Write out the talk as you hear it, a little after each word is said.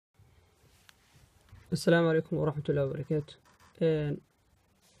السلام عليكم ورحمة الله وبركاته.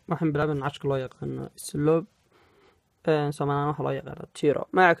 waxaan bilaabana cashka loo yaqaano slope. Soomaaliyan waxaa loo yaqaanaa Tiiro.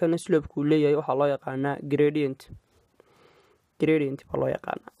 Magacan slope-ku leeyahay waxaa loo yaqaanaa gradient. Gradient baa loo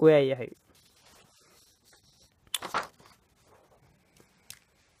yaqaanaa. Waayahay.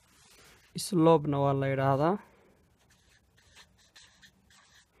 Slope-na waa la yiraahdaa.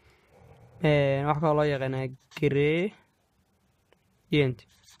 Waxaa loo yaqaanaa gradient.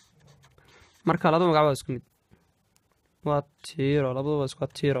 marka labada magac waa isku mid. waa Tiiro, labaduba isku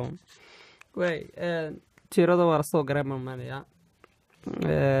Tiiro. Tiirada waa soo garay maamulaya.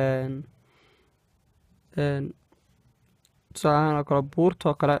 Saana kala buurto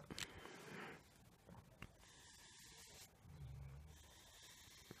kale.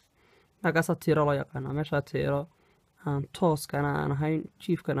 Halkaas Tiiro loo yaqaan. Meesha Tiiro aan toos kana aan ahayn,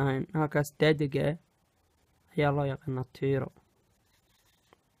 chief kana ahayn. Halkaas daadiga ayaa loo yaqaanaa Tiiro.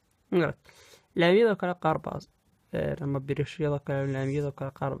 laamiyada kale qaar baa ama birishiyada kale laamiyada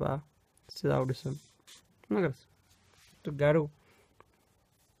kale qaar baa sidaa u dhisan. Magaras to gaaro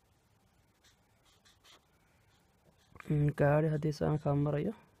gaari hadii saan ka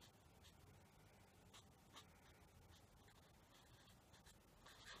marayo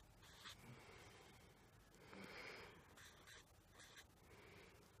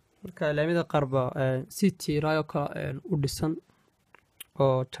marka laamiyada qaar baa si tiiraayo kale u dhisan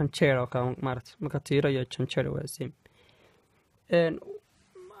oo janjeero ka maartay marka Tiiro iyo janjeero waa same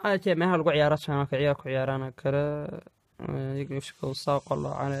aje ma hal ugu ciyaaro shan ka ciyaar ku ciyaarana kara igniska soo qolo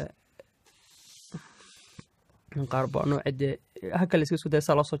ana qarbo nooceed haka la isku day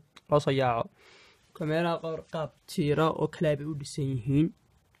loo soo yaaco kamera qaab Tiiro oo kala bay u dhisan yihiin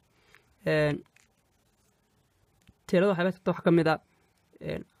Tiirada waxa ka mid ah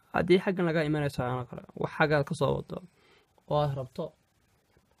hadii xaggan laga imanayso ana kale wax xagga ka soo wado oo rabto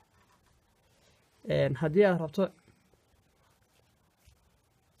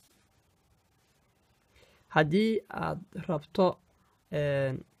haddii aad rabto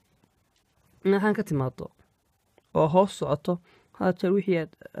inaad ka timaado oo hoos socoto hadda wixii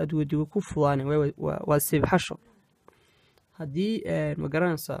aad wadiga ku fulaan waa sibxasho haddii ma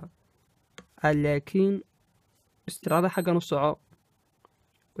garanaysaa laakiin istiraada xaggan u soco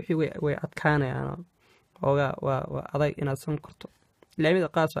wixii way adkaanayaan waa adag inaad san karto laamida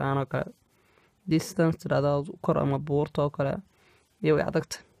qaas aan kale distance tirada kor ama buurta kale iyo way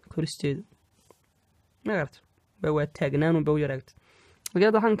adagta koristeedu magarta waa taagnaan u yaraagta laga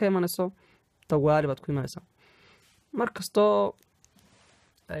waxaan ka imanayso tawaali baad ku imanaysaa markasto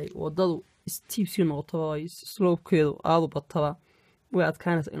ay wadadu steep si noqoto ay slope-keedu aad u bataba way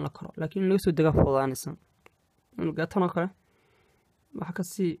adkaanaysaa in la koro laakiin laga soo daga fudaanaysan gaatano kale waxa ka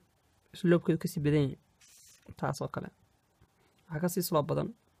si slope-keedu ka si badan yahay taas oo kale waxa ka si slope badan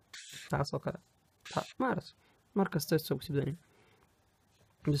taas oo kale maarus markasta soo ku sidan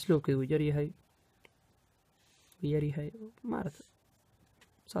slope-keedu yar yahay maarus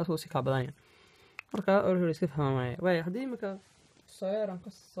saasoo si ka badan marka hore iska fahmaya way hadii marka sawiraan ka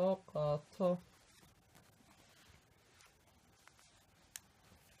soo qaato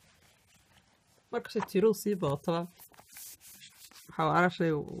marka si Tiiro si bato waxa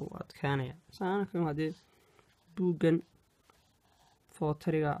arashay u adkaanaya saanka hadii buugan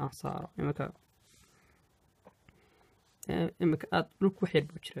footoriga aan saaro imika aad dhulku wax yar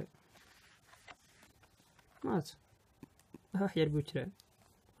buu jiraa wax yar buu jiraa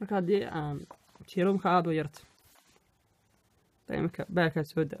marka hadii aan Tiiro ka aad u yarto imika baaka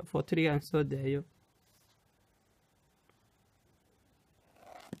soo daa footoriga aan soo daayo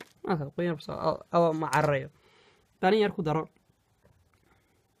qoyar aw ma carrayo tan yar ku daro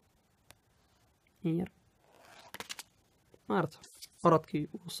yar maarta orodkii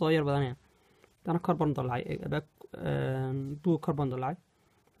uu soo yar badanaya tan carbon dolay buu carbon dolay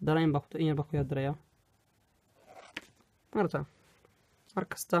dara in ba ku yadraya maarta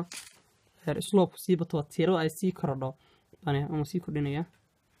markasta slope si bato Tiiro ay si korodho tani ama si kordhinaya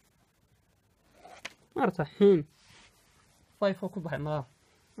maarta 5 ku baxay ma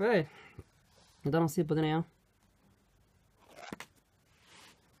way dara si badanaya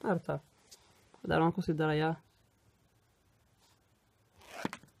maarta dara ku si daraya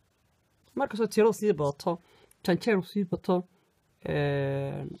marka Tiiro si bato janjeero si bato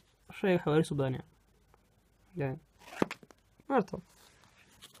shay xawaari subaanaya maarta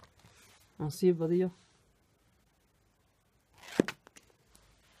aan si badiyo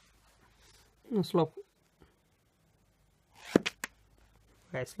slope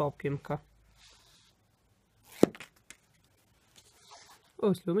kimka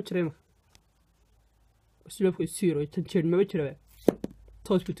slope jirema slope Tiiro janjeer ma jira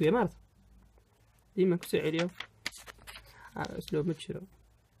toos ku tuya maarta ديما كسي عليو اسلوب ما جيرو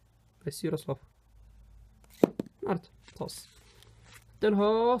بسيرو صوف أرت توس دل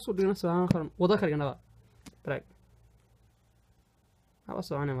هوس ودينا سبحان خرم وذكر جنبا بريك هذا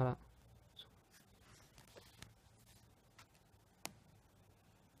سبحانه ملا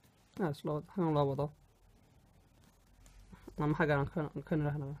سلو حنا الله وضع ما حاجة كان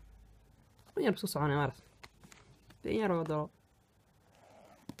لهنا يعني بس سبحانه مارس دين وضع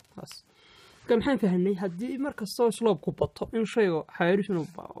بس كم حين فهمني هدي مركز صوت سلوب كوبطة إن شيء حيري شنو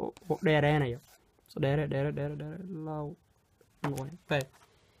ديرين أيوه دير لا نوين طيب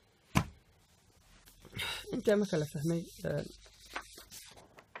أنت ما كلا فهمي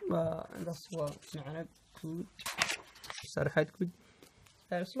بس هو معنى كود صراحة كود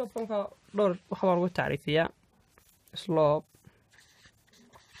سلوب كم دور وحوار والتعريفية سلوب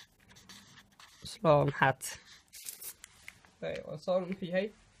حات طيب وصار في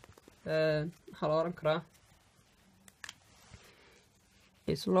هاي حلورن كرا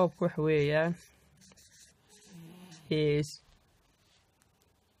سلوب كوحوية is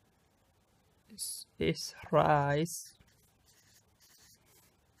rise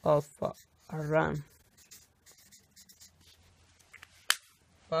of a run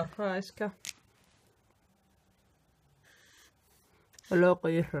rise ka loo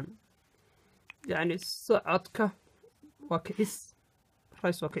qeyran يعني صعدك وكعس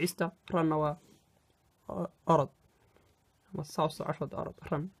rise وكعستا run waa أرض ama south عشرة أرض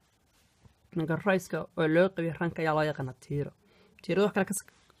run ninka raiska oo loo qabiy ranka ayaa loo yaqaan tiiro tiirada wax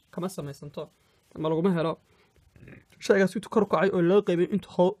kale kama samaysanto ama laguma helo shaygaas intuu kor u kacay oo loo qabiy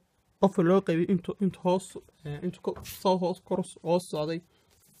intuu qof loo qabiy intuu hoos hoos socday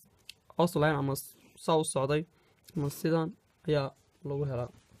hoos line ama south socday ama sidan ayaa lagu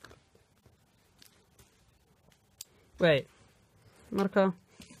helaa way marka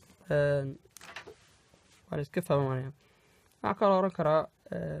waan iska fahmayaa waxa kale oran karaa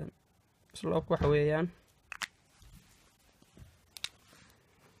سلوب وحويان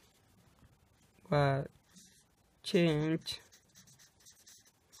و change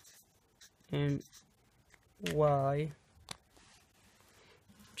in y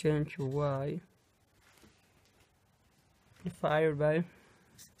divided by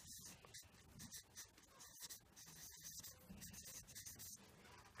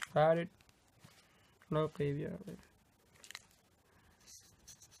loo qaybiyo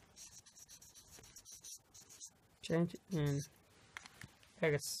change in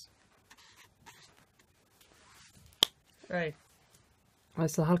x right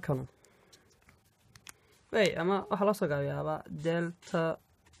isla halkan way ama waxa la soo gaabiyaa delta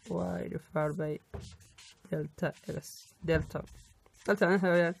y divided by delta x delta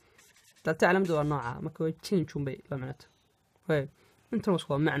waxay delta calaamadu waa nooca marka way change un bay la macnato way inta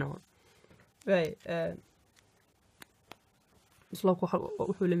wasoo macno way isla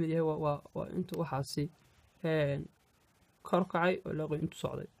wuxuu la mid yahay waa inta waxaasi kor kacay oo loo qabiyo intuu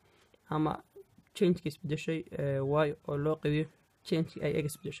socday ama change kiis bedeshay waayo oo loo qabiyo change ay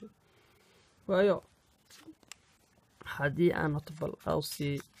egas bedeshay waayo haddii aan notable aw si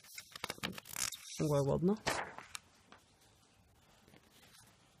wadno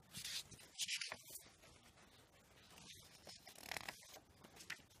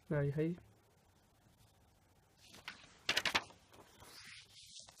yahay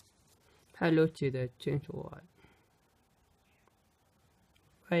maxaa loo jeedaa change waayo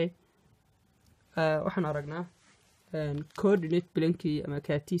waxaan aragnaa coordinate blankii ama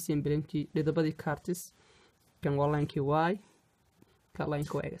cartesian blankii dhidabadii cartes kan waa linekii y ka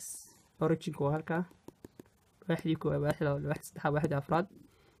lineka waa x originka waa halkaa waaxdii koowaad waaxda saddexaad waaxda afraad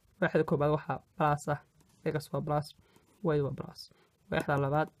waaxda koobaad waxaa plus ah x waa plus y waa plus waaxda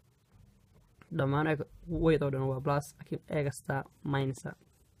labaad dhammaan wayd oo dhan waa plus laakiin xta minus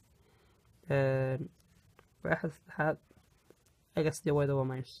waaxda saddexaad xda wayda waa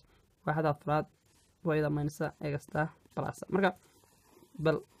minus waaxda afraad wayda minus xta plus marka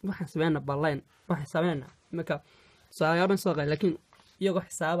bal waxaan sameynaa baline waxaan sameynaa marka saayadan soo qay laakiin iyagoo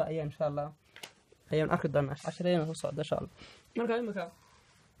xisaaba ayaa insha Allah ayaan arki doonaa casharada soo socda insha Allah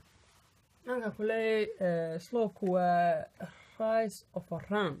marka kulay slope waa rise of a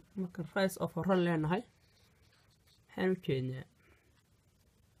run marka rise of a run leenahay waxaan u jeednaa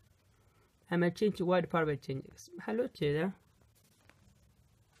ama change y divided by change x maxaa loo jeedaa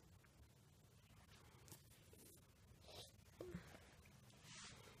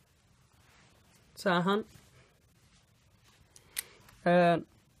saahan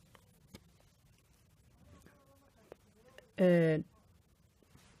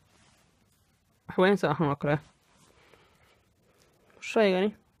waxweyn saahan oo kale shaygani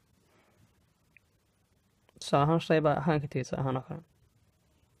tusaale ahaan shay baa ahaan ka tegaysa ahaan oo kale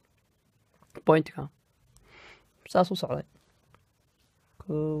pointka saas u socday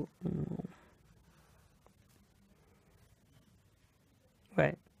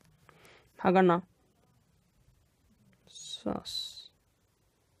way xagana saas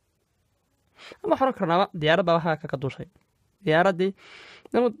ama waxaan karnaa diyaaradda waxa ka dushay diyaaradii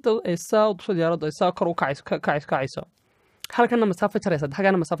ay saa u dushay diyaaradda ay saa kor u kacayso halkana masaafo jaraysa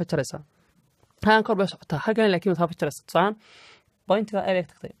xagana masaafo jaraysa haan kor bay socotaa xagana laakiin masaafo jaraysa tusaan pointka ay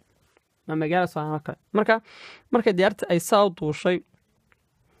tagtay ma magaala soo kale marka diyaaradda ay saa u dushay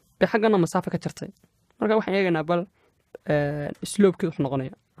bay xagana masaafo ka jartay marka waxaan eegaynaa bal slope-keedu wuxuu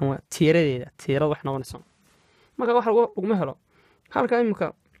noqonayaa ama tiirada wax noqonaysa marka wax laguma helo halka imika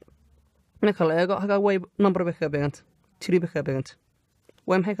marka la eego halka way number bay kaga beegantay 3 bay kaga beegantay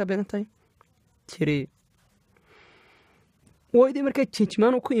way maxay kaga beegantahay 3 waydi markay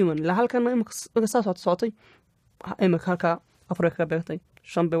changeman ku iman la halkan imika saas socotay imika halka 4 bay kaga beegantay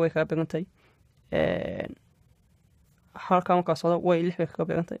 5 bay kaga beegantay halka marka socdo way 6 bay kaga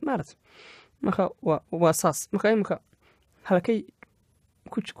beegantay maarat marka waa saas marka imika halkay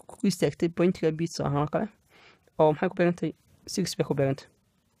ku istaagtay pointiga pizza ahaan kale oo maxay ku beegantay 6 bay ku beegantay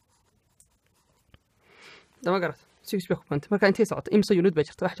dama garat 6 bay ku beegantay marka intee socotay imsa unit bay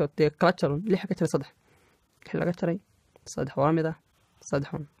jirtay wax joogtay kala jaran 6 ka jaray 3 laga jaray 3 waa mid ah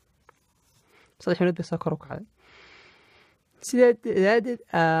 3 unit bay soo kor u kacday sideed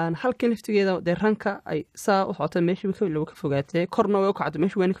halkan liftigeeda de ranka ay saa u socotay meeshii lagu ka fogaatay korna way u kacday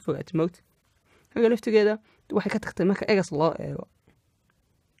meeshii weyn ka fogaatay moogta haga liftigeeda waxay ka tagtay marka egas loo eego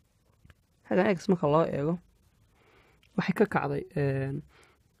haga egas marka loo eego waxay ka kacday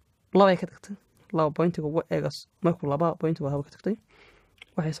laba ka tagtay laba pointiga waa egas markuu laba pointiga waa ka tagtay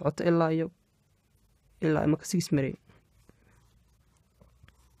waxay socotay ilaa marka 6 maray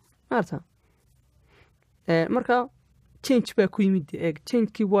marka change baa ku yimid eeg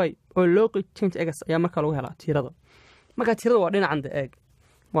change-kii way oo loo change egas ayaa marka lagu helaa tiirada marka tiirada waa dhinacan eeg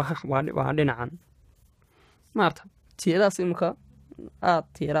waa dhinacan tiiradaas imika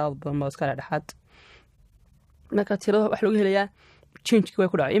tiirada badan baa iska dhexaad marka tiirada wax lagu helayaa change-kii way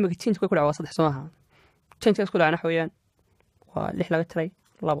ku dhacay imika change-kii way ku dhacay waa 3 soomaha change-kaas ku dhacay waxa weeyaan waa 6 laga jaray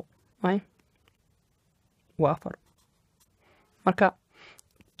 2 waa 4 marka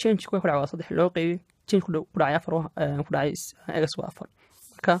change-kii way ku dhacay waa 3 loo qeybiyay change ku dhacay 4 ku dhacay egas waa 4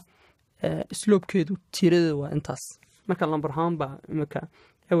 marka slope-keedu tiirada waa intaas marka number ahaan baa imika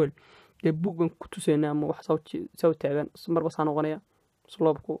awal de bugan ku tusayna ama wax soo taagan marba saan noqonaya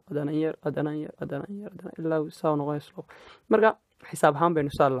slope-ku adana yar ilaa soo noqonaya slope marka xisaab ahaan baynu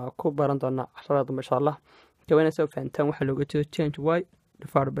inshallah ku baran doonaa casharada inshallah kawana soo fahantaan waxa looga jeedo change y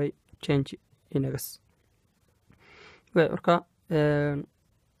divided by change in x marka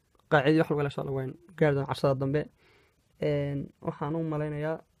qaacidii wax lagu inshallah wayn gaardan casharada dambe waxaan u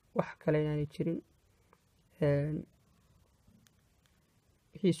maleynayaa wax kale inaan jirin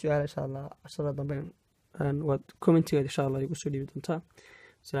في سؤال إن شاء الله عشرة ضمن وكومنتي إن شاء الله يقصوا لي بدونتا.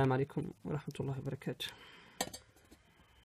 السلام عليكم ورحمة الله وبركاته.